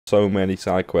so many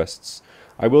side quests.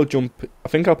 I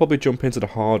think I'll probably jump into the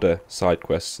harder side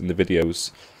quests in the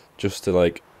videos, just to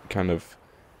like kind of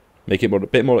make it a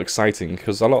bit more exciting,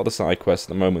 because a lot of the side quests at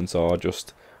the moment are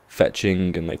just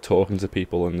fetching and like talking to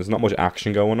people, and there's not much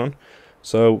action going on.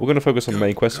 So we're going to focus on the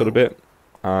main quest for a bit,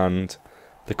 and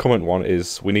the current one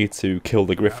is we need to kill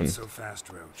the Griffin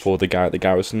for the guy at the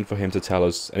garrison, for him to tell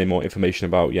us any more information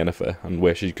about Yennefer and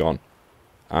where she's gone.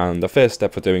 And the first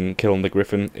step for killing the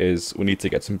Griffin is we need to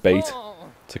get some bait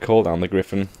to call down the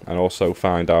Griffin and also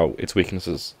find out its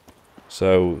weaknesses.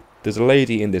 So there's a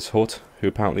lady in this hut who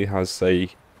apparently has a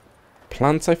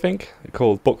plant, I think,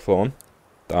 called buckthorn,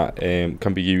 that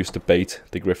can be used to bait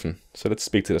the Griffin. So let's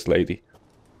speak to this lady.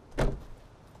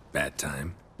 Bad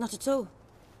time? Not at all.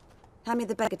 Hand me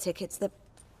the beggar tickets, the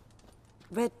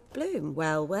red bloom.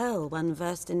 Well, well, one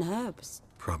versed in herbs.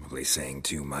 Probably saying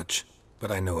too much,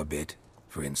 but I know a bit.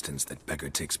 For instance, that beggar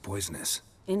tick's poisonous.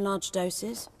 In large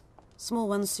doses. Small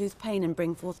ones soothe pain and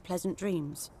bring forth pleasant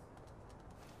dreams.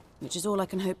 Which is all I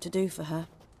can hope to do for her.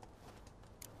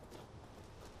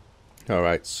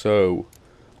 Alright, so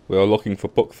we are looking for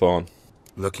buckthorn.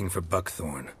 Looking for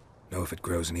buckthorn. Know if it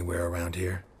grows anywhere around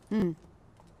here?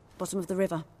 Bottom of the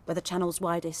river, where the channel's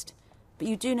widest. But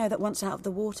you do know that once out of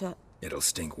the water... It'll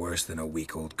stink worse than a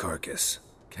week-old carcass.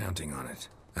 Counting on it.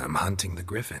 I'm hunting the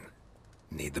Griffin.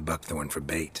 Need the buckthorn for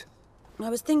bait. I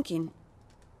was thinking...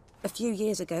 A few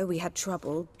years ago we had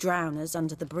trouble, drowners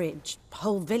under the bridge.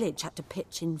 Whole village had to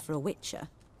pitch in for a witcher.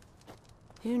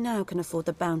 Who now can afford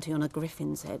the bounty on a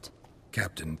griffin's head?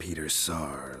 Captain Peter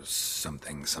Sars,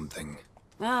 something.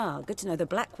 Ah, good to know the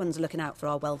Black One's looking out for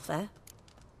our welfare.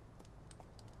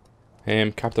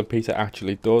 Captain Peter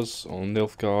actually does, on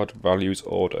Nilfgaard values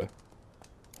order.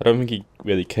 I don't think he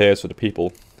really cares for the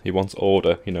people. He wants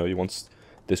order, you know, he wants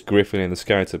this Griffin in the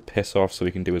sky to piss off so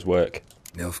he can do his work.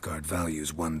 Nilfgaard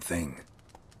values one thing.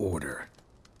 Order.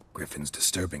 Griffin's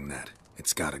disturbing that.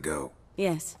 It's gotta go.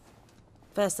 Yes.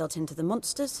 First they'll tend to the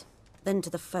monsters, then to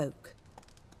the folk.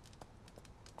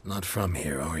 Not from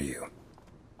here, are you?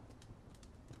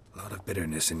 A lot of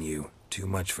bitterness in you. Too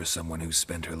much for someone who's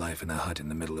spent her life in a hut in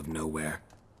the middle of nowhere.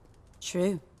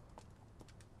 True.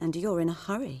 And you're in a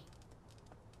hurry.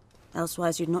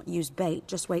 Elsewise you'd not use bait,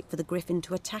 just wait for the Griffin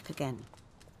to attack again.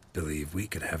 Believe we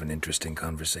could have an interesting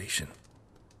conversation.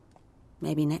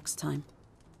 Maybe next time.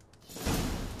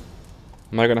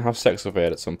 Am I going to have sex with her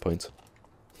at some point?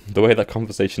 The way that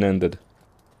conversation ended.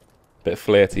 Bit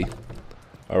flirty.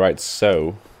 Alright,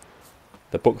 so...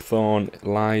 the buckthorn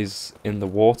lies in the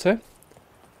water.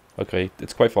 Okay,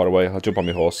 it's quite far away. I'll jump on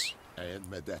my horse.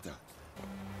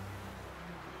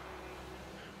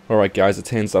 Alright guys, it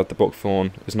turns out the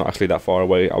buckthorn is not actually that far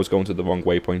away. I was going to the wrong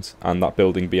waypoint, and that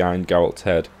building behind Geralt's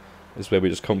head is where we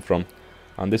just come from.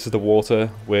 And this is the water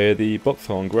where the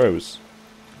buckthorn grows.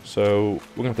 So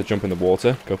we're going to have to jump in the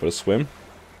water, go for a swim.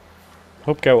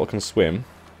 Hope Geralt can swim.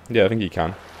 Yeah, I think he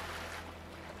can.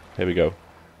 Here we go.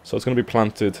 So it's going to be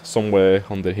planted somewhere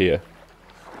under here.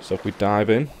 So if we dive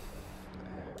in,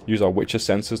 use our Witcher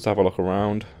senses to have a look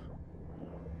around.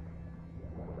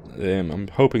 I'm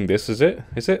hoping this is it.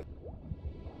 Is it?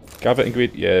 Gather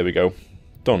ingredient. Yeah, there we go.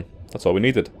 Done. That's all we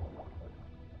needed.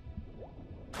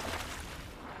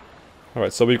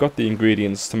 Alright, so we've got the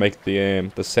ingredients to make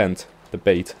the scent, the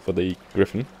bait for the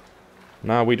Griffin.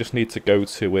 Now we just need to go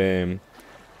to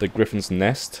the Griffin's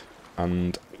nest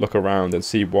and look around and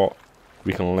see what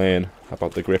we can learn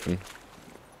about the Griffin.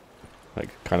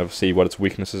 Like, kind of see what its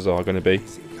weaknesses are going to be.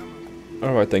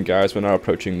 Alright then guys, we're now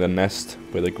approaching the nest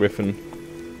where the Griffin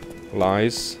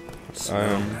lies.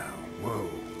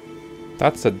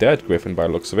 That's a dead Griffin by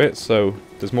the looks of it, so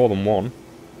there's more than one.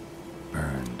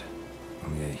 Burned.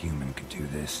 Only a human could do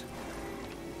this.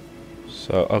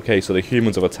 So, okay, so the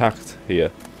humans have attacked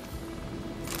here.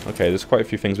 Okay, there's quite a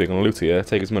few things we can loot here.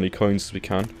 Take as many coins as we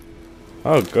can.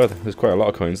 Oh good, there's quite a lot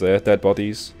of coins there. Dead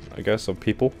bodies, I guess, of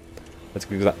people. Let's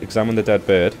examine the dead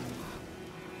bird.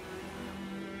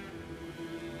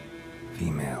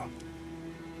 Female.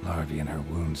 Larvae in her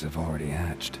wounds have already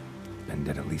hatched. Been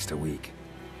dead at least a week.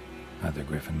 Other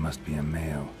Griffin must be a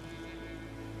male.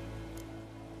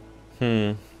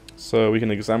 So we can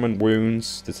examine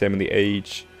wounds, determine the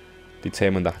age,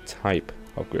 determine the type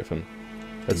of Griffin.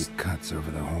 Deep cuts over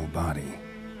the whole body.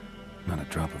 Not a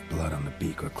drop of blood on the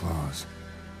beak or claws.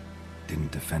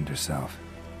 Didn't defend herself.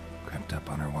 Crept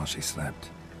up on her while she slept.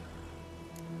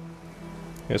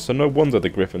 Yeah, so no wonder the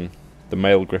Griffin, the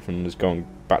male Griffin, is going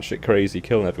batshit crazy,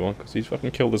 killing everyone, because he's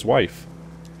fucking killed his wife.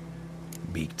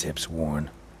 Beak tips worn.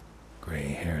 Grey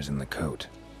hairs in the coat.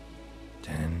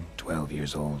 10, 12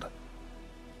 years old.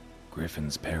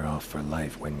 Griffins pair off for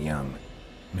life when young.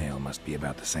 Male must be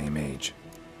about the same age.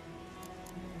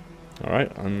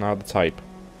 Alright, and now the type.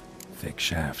 Thick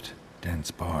shaft, dense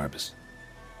barbs.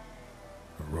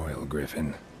 A royal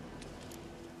griffin.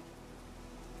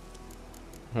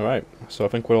 Alright, so I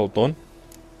think we're all done.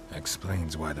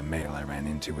 Explains why the male I ran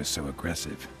into was so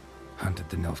aggressive. Hunted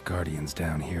the Nilfgaardians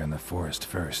down here in the forest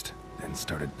first, then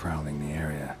started prowling the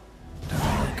area. Done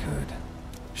all I could.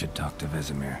 Should talk to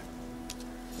Vesemir.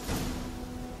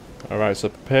 Alright, so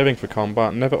preparing for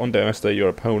combat. Never underestimate your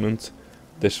opponent.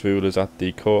 This rule is at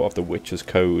the core of the Witcher's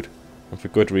code, and for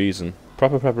good reason.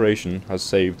 Proper preparation has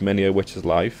saved many a Witcher's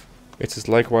life. It is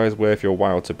likewise worth your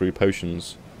while to brew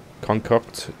potions,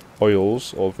 concoct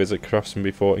oils, or visit craftsmen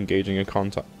before engaging in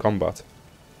combat.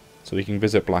 So you can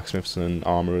visit blacksmiths and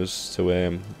armourers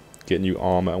to get new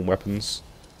armour and weapons.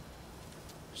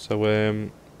 So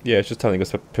yeah, it's just telling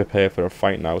us to prepare for a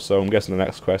fight now, so I'm guessing the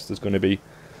next quest is going to be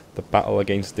the battle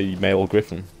against the male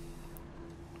griffin.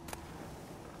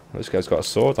 This guy's got a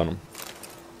sword on him.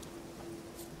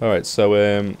 Alright, so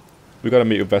we've got to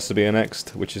meet with Vesemir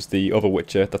next, which is the other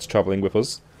Witcher that's travelling with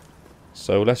us.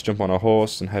 So let's jump on our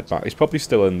horse and head back. He's probably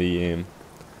still in the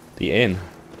inn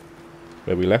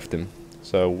where we left him.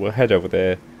 So we'll head over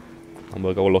there and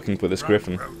we'll go looking for this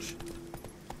griffin.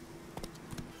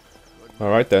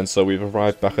 Alright then, so we've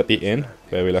arrived back at the inn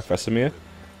where we left Vesemir.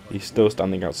 He's still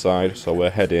standing outside, so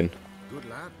we'll head in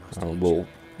and we'll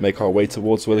make our way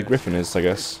towards where the griffin is, I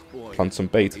guess. Plant some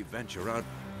bait.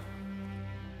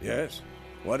 Yes?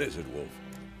 What is it, Wolf?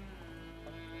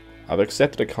 I've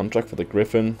accepted a contract for the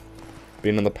griffin.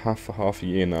 Been on the path for half a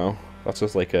year now. That's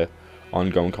just like a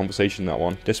ongoing conversation, that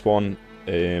one. This one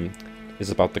is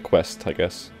about the quest, I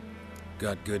guess.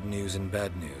 Got good news and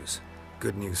bad news.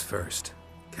 Good news first.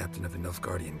 Captain of the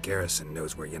Nilfgaardian garrison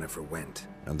knows where Yennefer went.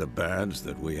 And the bad's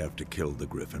that we have to kill the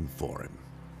griffin for him.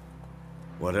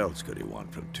 What else could he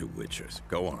want from two witchers?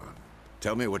 Go on.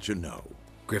 Tell me what you know.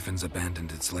 Griffin's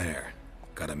abandoned its lair.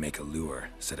 Gotta make a lure,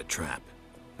 set a trap.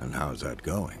 And how's that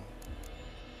going?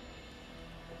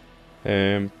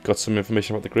 Got some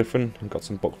information about the griffin and got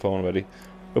some buckthorn already.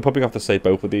 We'll probably have to say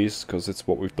both of these because it's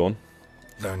what we've done.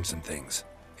 Learned some things.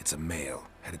 It's a male,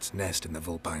 had its nest in the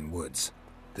Vulpine Woods.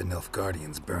 The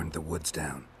Nilfgaardians burned the woods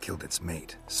down, killed its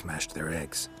mate, smashed their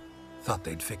eggs. Thought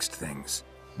they'd fixed things.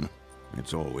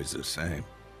 It's always the same.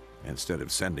 Instead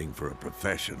of sending for a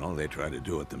professional, they try to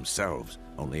do it themselves,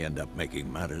 only end up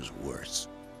making matters worse.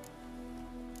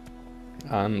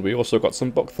 And we also got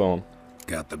some buckthorn.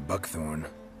 Got the buckthorn.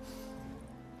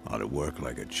 Ought to work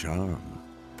like a charm.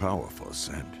 Powerful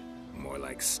scent. More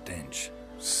like stench.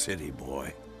 City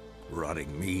boy.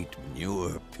 Rotting meat,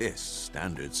 manure, piss.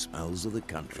 Standard smells of the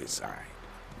countryside.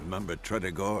 Remember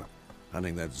Tredegor?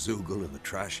 Hunting that Zoogle in the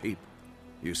trash heap?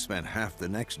 You spent half the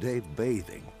next day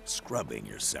bathing, scrubbing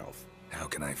yourself. How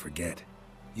can I forget?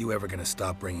 You ever gonna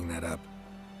stop bringing that up?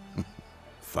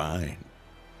 Fine.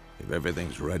 If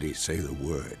everything's ready, say the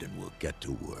word and we'll get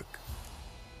to work.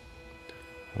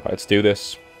 Alright, let's do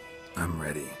this. I'm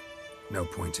ready. No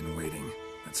point in waiting.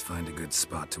 Let's find a good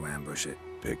spot to ambush it.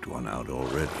 Picked one out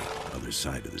already. Other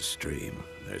side of the stream.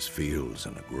 There's fields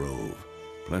and a grove.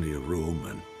 Plenty of room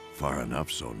and far enough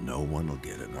so no one will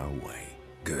get in our way.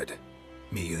 Good.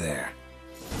 Meet you there.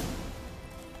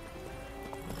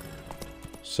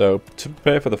 So, to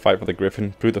prepare for the fight for the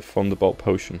griffin, brew the Thunderbolt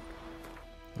potion.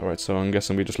 Alright, so I'm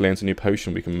guessing we just learned a new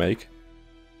potion we can make.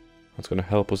 That's going to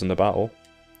help us in the battle.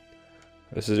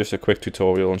 This is just a quick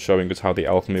tutorial on showing us how the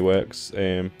alchemy works.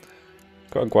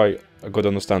 Got quite a good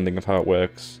understanding of how it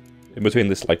works. In between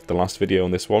this, like the last video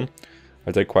and this one,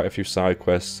 I did quite a few side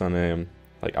quests and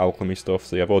like alchemy stuff.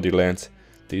 So yeah, I've already learnt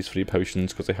these 3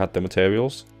 potions because they had the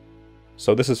materials.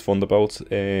 So this is Thunderbolt.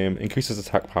 Increases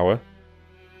attack power.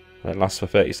 And it lasts for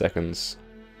 30 seconds.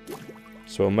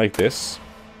 So we'll make this.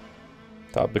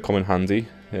 That'll become in handy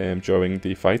during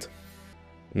the fight.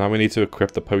 Now we need to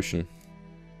equip the potion.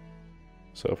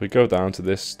 So if we go down to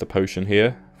this, the potion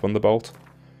here, Thunderbolt.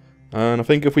 And I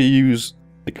think if we use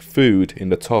like food in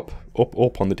the top,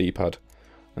 up on the D-pad,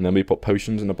 and then we put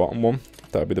potions in the bottom one,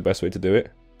 that would be the best way to do it.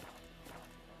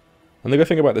 And the good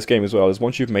thing about this game as well is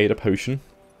once you've made a potion,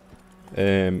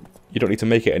 you don't need to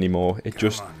make it anymore. It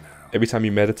just, every time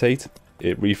you meditate,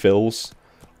 it refills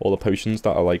all the potions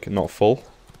that are like not full.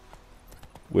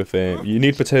 With you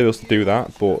need materials to do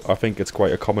that, but I think it's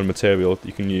quite a common material that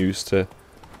you can use to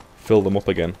fill them up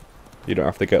again. You don't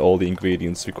have to get all the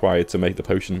ingredients required to make the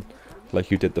potion like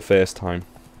you did the first time.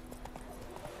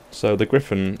 So the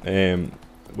griffin,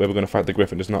 where we're going to fight the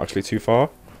griffin is not actually too far.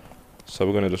 So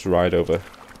we're going to just ride over.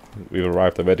 We've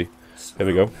arrived already. Here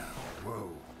we go.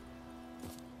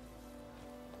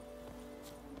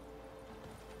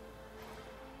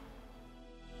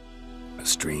 A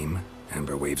stream,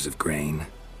 amber waves of grain.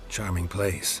 Charming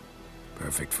place.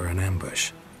 Perfect for an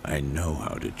ambush. I know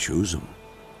how to choose them.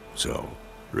 So,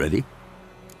 ready?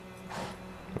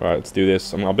 Right, let's do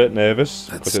this. I'm a bit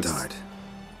nervous. Let's start.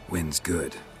 Wind's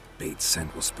good. Bait's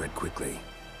scent will spread quickly.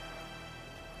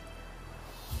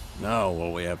 Now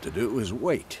all we have to do is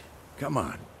wait. Come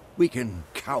on. We can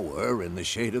cower in the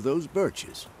shade of those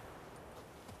birches.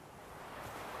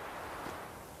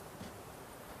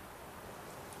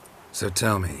 So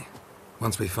tell me,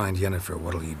 once we find Yennefer,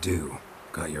 what'll you do?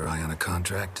 Got your eye on a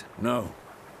contract? No.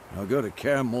 I'll go to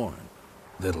Kaer Morhen.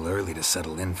 Little early to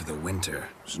settle in for the winter.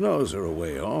 Snows are a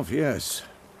way off, yes.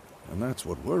 And that's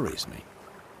what worries me.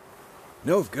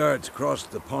 Nilfgaard's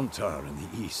crossed the Pontar in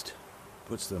the east.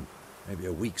 Puts them maybe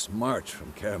a week's march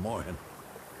from Kaer Morhen.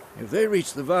 If they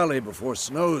reach the valley before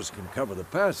snows can cover the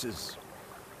passes,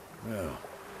 well,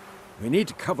 we need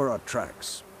to cover our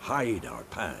tracks, hide our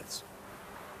paths.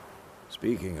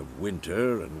 Speaking of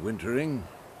winter and wintering,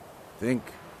 think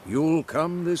you'll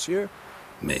come this year?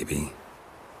 Maybe.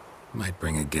 Might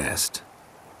bring a guest.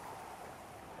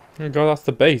 Oh god, that's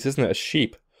the bait, isn't it? A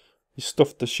sheep. You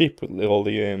stuffed the sheep with all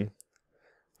the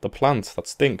plant. That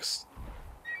stinks.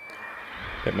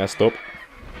 Get messed up.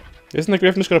 Isn't the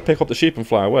griffin just going to pick up the sheep and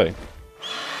fly away? Hear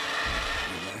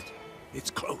that?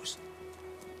 It's close.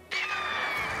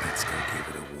 Let's go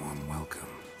give it a warm welcome.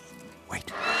 Wait,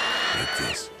 like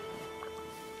this.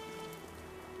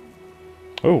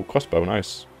 Oh, crossbow,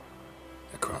 nice.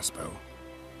 A crossbow.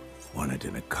 Won it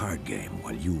in a card game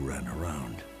while you ran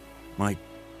around. Might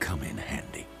come in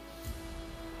handy.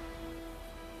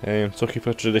 Took you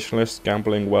for traditionalist,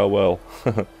 gambling well.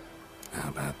 How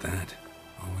about that?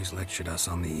 Always lectured us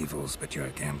on the evils, but you're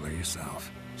a gambler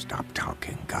yourself. Stop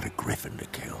talking. Got a griffin to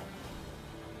kill.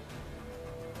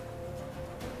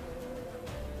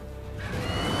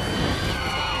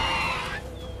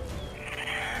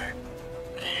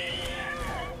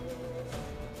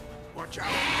 Watch out.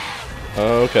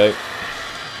 Okay.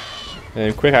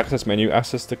 Quick access menu.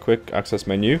 Access the quick access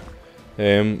menu.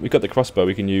 We got the crossbow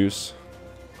we can use.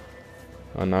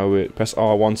 And now we press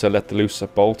R1 to let loose a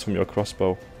bolt from your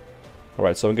crossbow.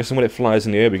 Alright, so I'm guessing when it flies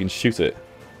in the air we can shoot it.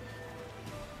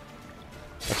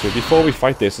 Actually, before we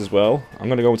fight this as well, I'm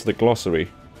going to go into the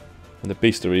glossary and the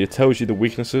bestiary. It tells you the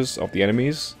weaknesses of the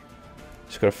enemies.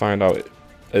 Just got to find out.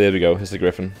 There we go, here's the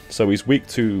griffin. So he's weak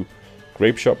to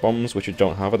grape shot bombs, which we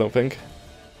don't have, I don't think.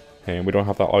 And we don't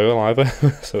have that oil either,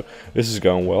 so this is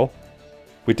going well.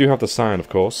 We do have the sign, of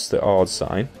course, the odd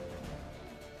sign.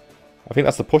 I think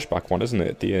that's the pushback one, isn't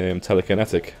it? The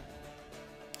telekinetic.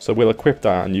 So we'll equip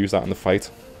that and use that in the fight.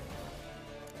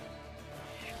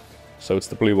 So it's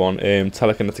the blue one,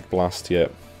 telekinetic blast, yeah.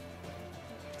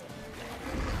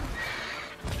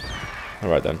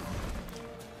 Alright then.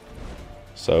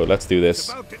 So let's do this.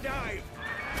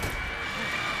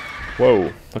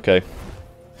 Whoa, okay.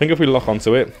 I think if we lock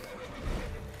onto it,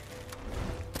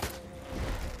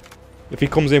 if he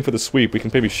comes in for the sweep, we can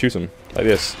maybe shoot him like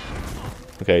this.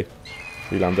 Okay,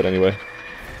 we landed anyway.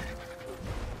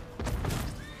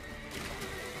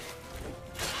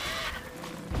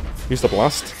 Use the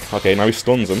blast. Okay, now he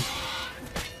stuns him.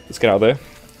 Let's get out of there.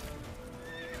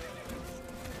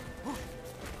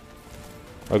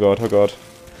 Oh god, oh god.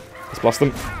 Let's blast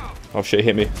them. Oh shit, he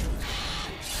hit me.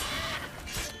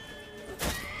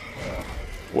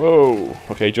 Whoa.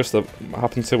 Okay, just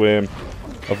happened to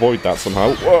avoid that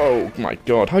somehow. Whoa, my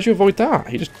god. How'd you avoid that?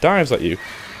 He just dives at you.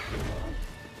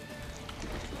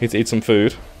 Need to eat some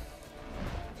food.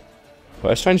 Well,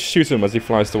 let's try and shoot him as he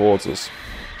flies towards us.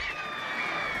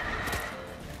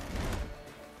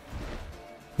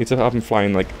 Need to have him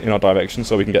flying like in our direction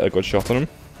so we can get a good shot on him.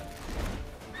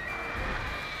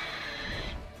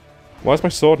 Why is my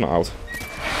sword not out?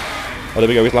 Oh, there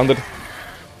we go, he's landed.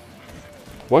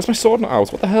 Why is my sword not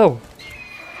out? What the hell?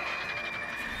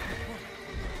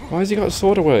 Why has he got his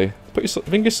sword away? Put your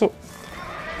finger so.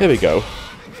 Here we go.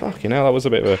 Fucking hell, that was a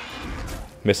bit of a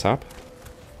mishap.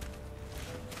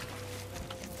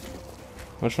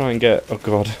 I'll try and get. Oh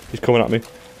god, he's coming at me.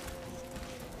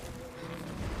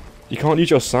 You can't use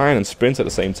your sign and sprint at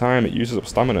the same time, it uses up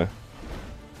stamina.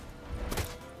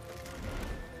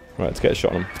 Right, let's get a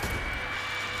shot on him.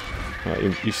 Right,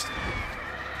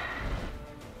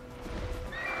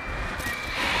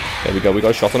 there we go, we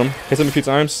got a shot on him. Hit him a few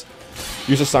times.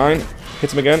 Use a sign.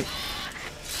 Hit him again.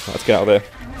 Right, let's get out of there.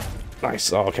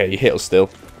 Nice. Oh, okay, he hit us still.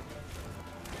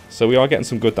 So we are getting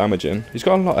some good damage in. He's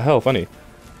got a lot of health, hasn't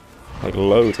he? Like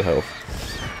loads of health.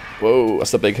 Whoa,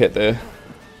 that's a big hit there.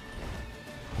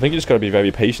 I think you just got to be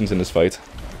very patient in this fight.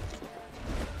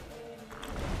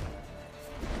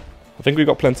 I think we've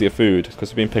got plenty of food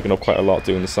because we've been picking up quite a lot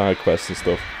doing the side quests and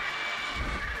stuff.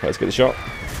 Right, let's get the shot.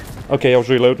 Okay, I was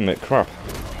reloading it. Crap.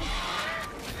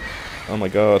 Oh my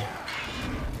god.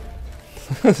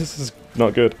 This is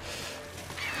not good.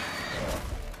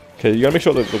 Okay, you gotta make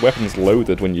sure that the weapon's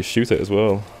loaded when you shoot it as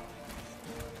well.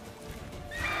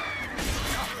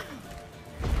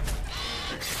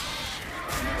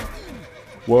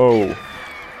 Whoa.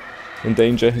 In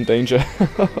danger, in danger.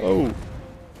 Oh.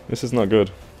 This is not good.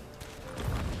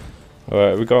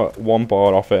 Alright, we got 1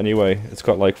 bar off it anyway. It's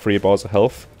got like 3 bars of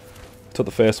health. Took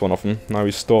the first one off him. Now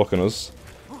he's stalking us.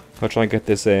 I'll try and get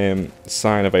this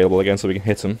sign available again so we can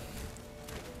hit him.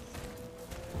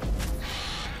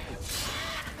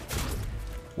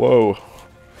 Whoa.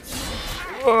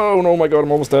 Oh no, my god,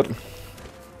 I'm almost dead.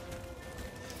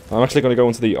 I'm actually going to go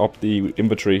into the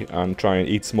inventory and try and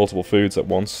eat multiple foods at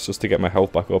once just to get my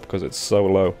health back up because it's so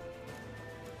low.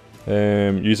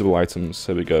 Usable items,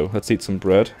 here we go. Let's eat some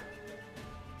bread.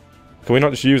 Can we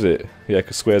not just use it? Yeah,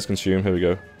 because squares consume, here we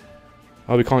go.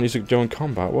 Oh, we can't use it during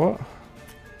combat, what?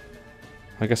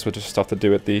 I guess we'll just have to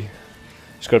do it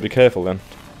Just gotta be careful then.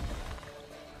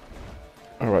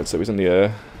 Alright, so he's in the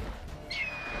air.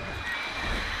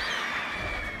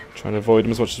 Trying to avoid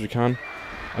him as much as we can.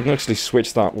 I'm gonna actually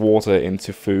switch that water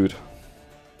into food.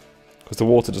 Because the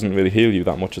water doesn't really heal you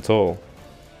that much at all.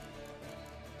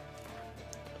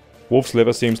 Wolf's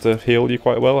liver seems to heal you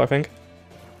quite well, I think.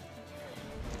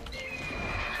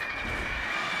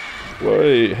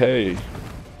 Wait, hey.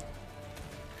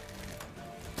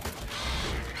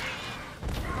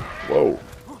 Whoa.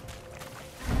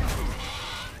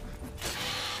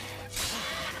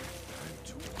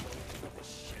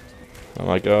 Oh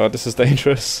my god, this is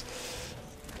dangerous.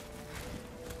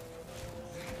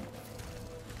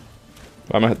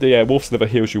 Yeah, wolf's liver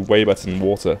heals you way better than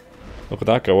water. Look at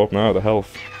that go up now, the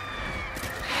health.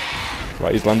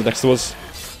 Right, he's landed next to us.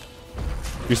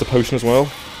 Use the potion as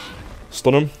well.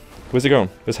 Stun him. Where's he going?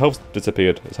 His health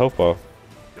disappeared. His health bar.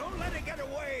 Don't let it get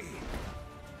away.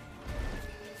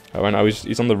 Oh, right now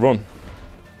he's on the run.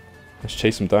 Let's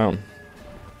chase him down.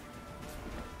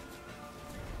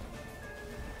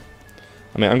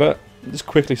 I mean, I'm gonna just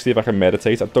quickly see if I can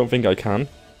meditate. I don't think I can.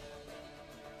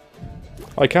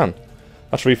 I can.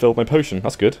 That's refilled my potion.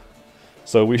 That's good.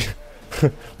 So we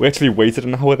we actually waited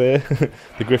an hour there.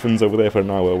 The griffin's over there for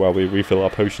an hour while we refill our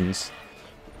potions.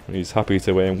 And he's happy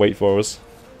to wait for us.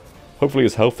 Hopefully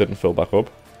his health didn't fill back up.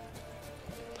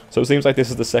 So it seems like this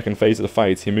is the second phase of the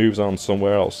fight. He moves on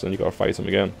somewhere else and you gotta fight him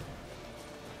again.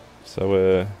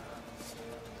 So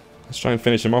let's try and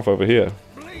finish him off over here.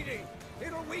 Bleeding.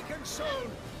 It'll weaken soon.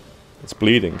 It's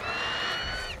bleeding.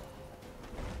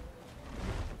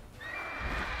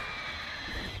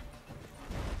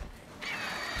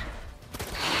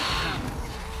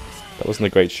 That wasn't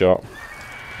a great shot.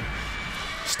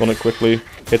 Stun it quickly,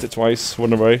 hit it twice,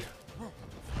 run away.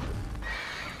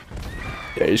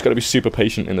 Yeah, you just gotta be super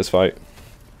patient in this fight.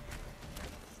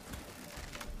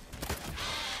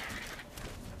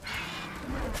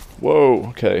 Whoa,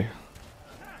 okay.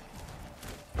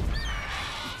 Oh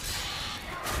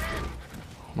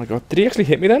my god, did he actually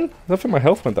hit me then? I don't think my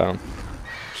health went down.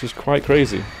 Which is quite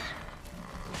crazy.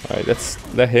 Alright,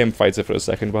 let's let him fight it for a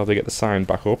second while they get the sign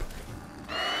back up.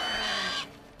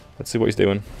 Let's see what he's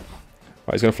doing.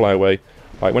 Right, he's gonna fly away.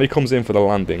 Right, when he comes in for the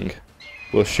landing,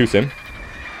 we'll shoot him.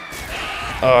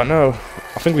 Oh no,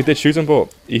 I think we did shoot him,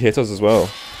 but he hit us as well.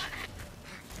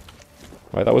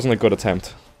 Right, that wasn't a good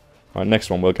attempt. Right,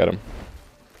 next one we'll get him.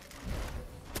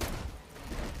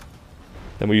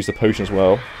 Then we'll use the potion as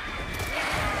well.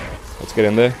 Let's get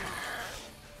in there.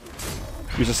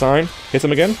 Use a sign, hit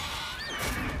him again.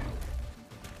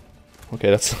 Okay,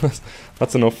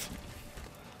 that's enough.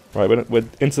 Right, we're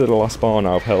into the last bar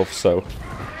now of health, so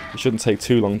it shouldn't take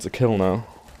too long to kill now.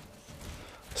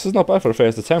 This is not bad for a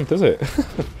first attempt, is it?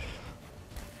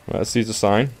 Right, let's use the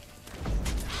sign.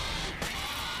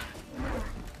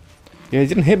 Yeah, he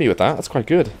didn't hit me with that. That's quite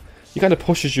good. He kind of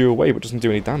pushes you away, but doesn't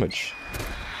do any damage.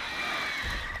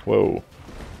 Whoa.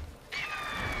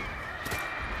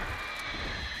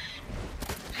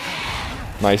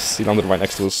 Nice, he landed right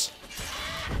next to us.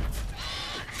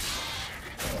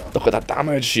 Look at that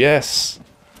damage, yes!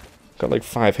 Got like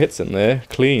 5 hits in there,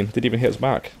 clean. Didn't even hit us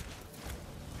back.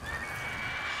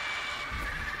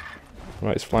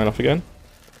 Right, he's flying off again.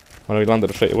 Oh no, he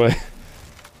landed straight away.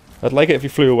 I'd like it if he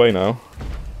flew away now.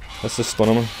 Let's just stun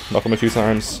him, knock him a few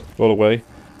times, roll away.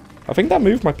 I think that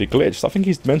move might be glitched. I think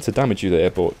he's meant to damage you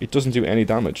there, but it doesn't do any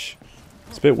damage.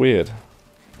 It's a bit weird.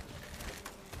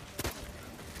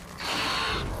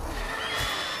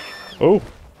 Oh!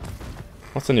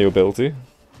 That's a new ability.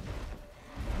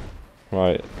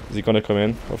 Right, is he gonna come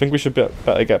in? I think we should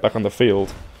better get back on the field,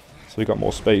 so we got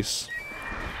more space.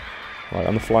 Right, I'm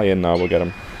gonna fly in now, we'll get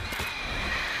him.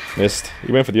 Missed.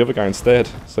 He went for the other guy instead,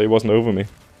 so he wasn't over me.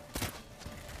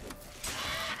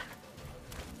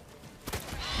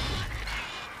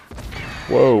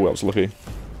 Whoa, that was lucky.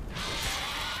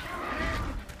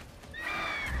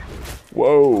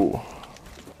 Whoa.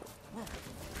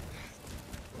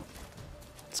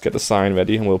 Let's get the sign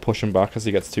ready and we'll push him back as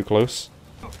he gets too close.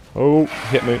 Oh,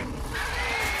 hit me.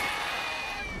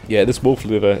 Yeah, this wolf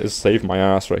liver is saving my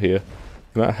ass right here.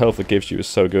 The amount of health it gives you is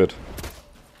so good.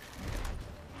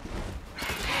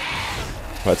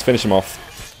 Right, let's finish him off.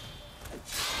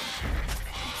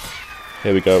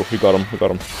 Here we go. We got him. We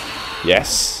got him.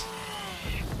 Yes.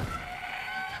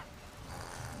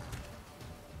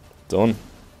 Done.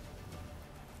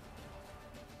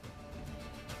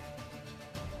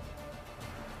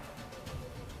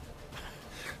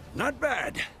 Not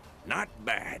bad. Not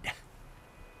bad.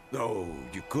 Though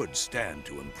you could stand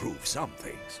to improve some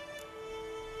things.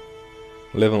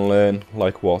 Live and learn.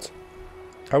 Like what?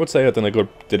 I would say I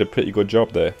did a pretty good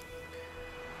job there.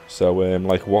 So,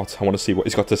 like what? I want to see what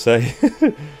he's got to say.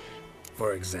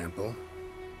 For example?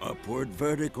 Upward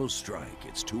vertical strike.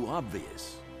 It's too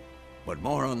obvious. But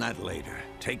more on that later.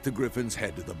 Take the Griffin's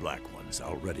head to the Black Ones.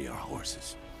 I'll ready our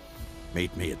horses.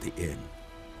 Meet me at the inn.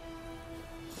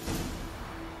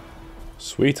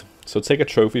 Sweet. So take a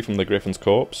trophy from the Griffin's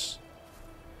corpse.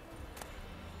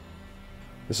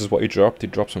 This is what he dropped. He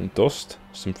dropped some dust,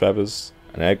 some feathers,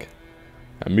 an egg,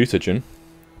 a mutagen,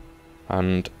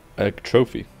 and a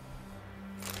trophy.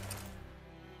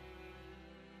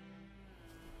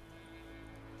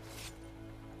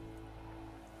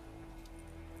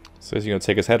 So is he going to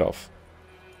take his head off?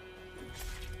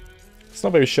 It's not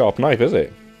a very sharp knife, is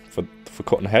it? For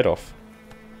cutting a head off.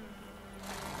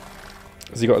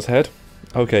 Has he got his head?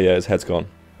 Okay, yeah, his head's gone.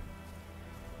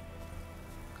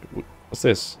 What's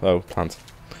this? Oh, plant.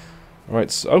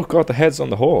 Alright, so, oh god, the head's on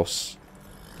the horse.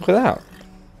 Look at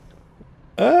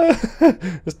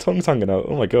that. His tongue's hanging out.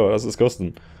 Oh my god, that's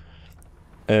disgusting.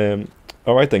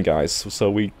 Alright then, guys. So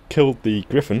we killed the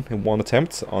Griffin in one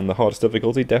attempt on the hardest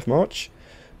difficulty, Death March.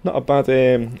 Not a bad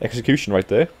execution right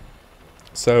there.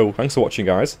 So, thanks for watching,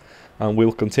 guys. And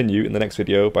we'll continue in the next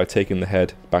video by taking the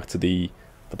head back to the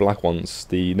Black Ones,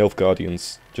 the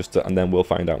Nilfgaardians, and then we'll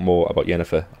find out more about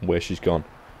Yennefer and where she's gone.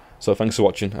 So thanks for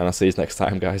watching, and I'll see you next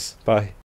time, guys. Bye.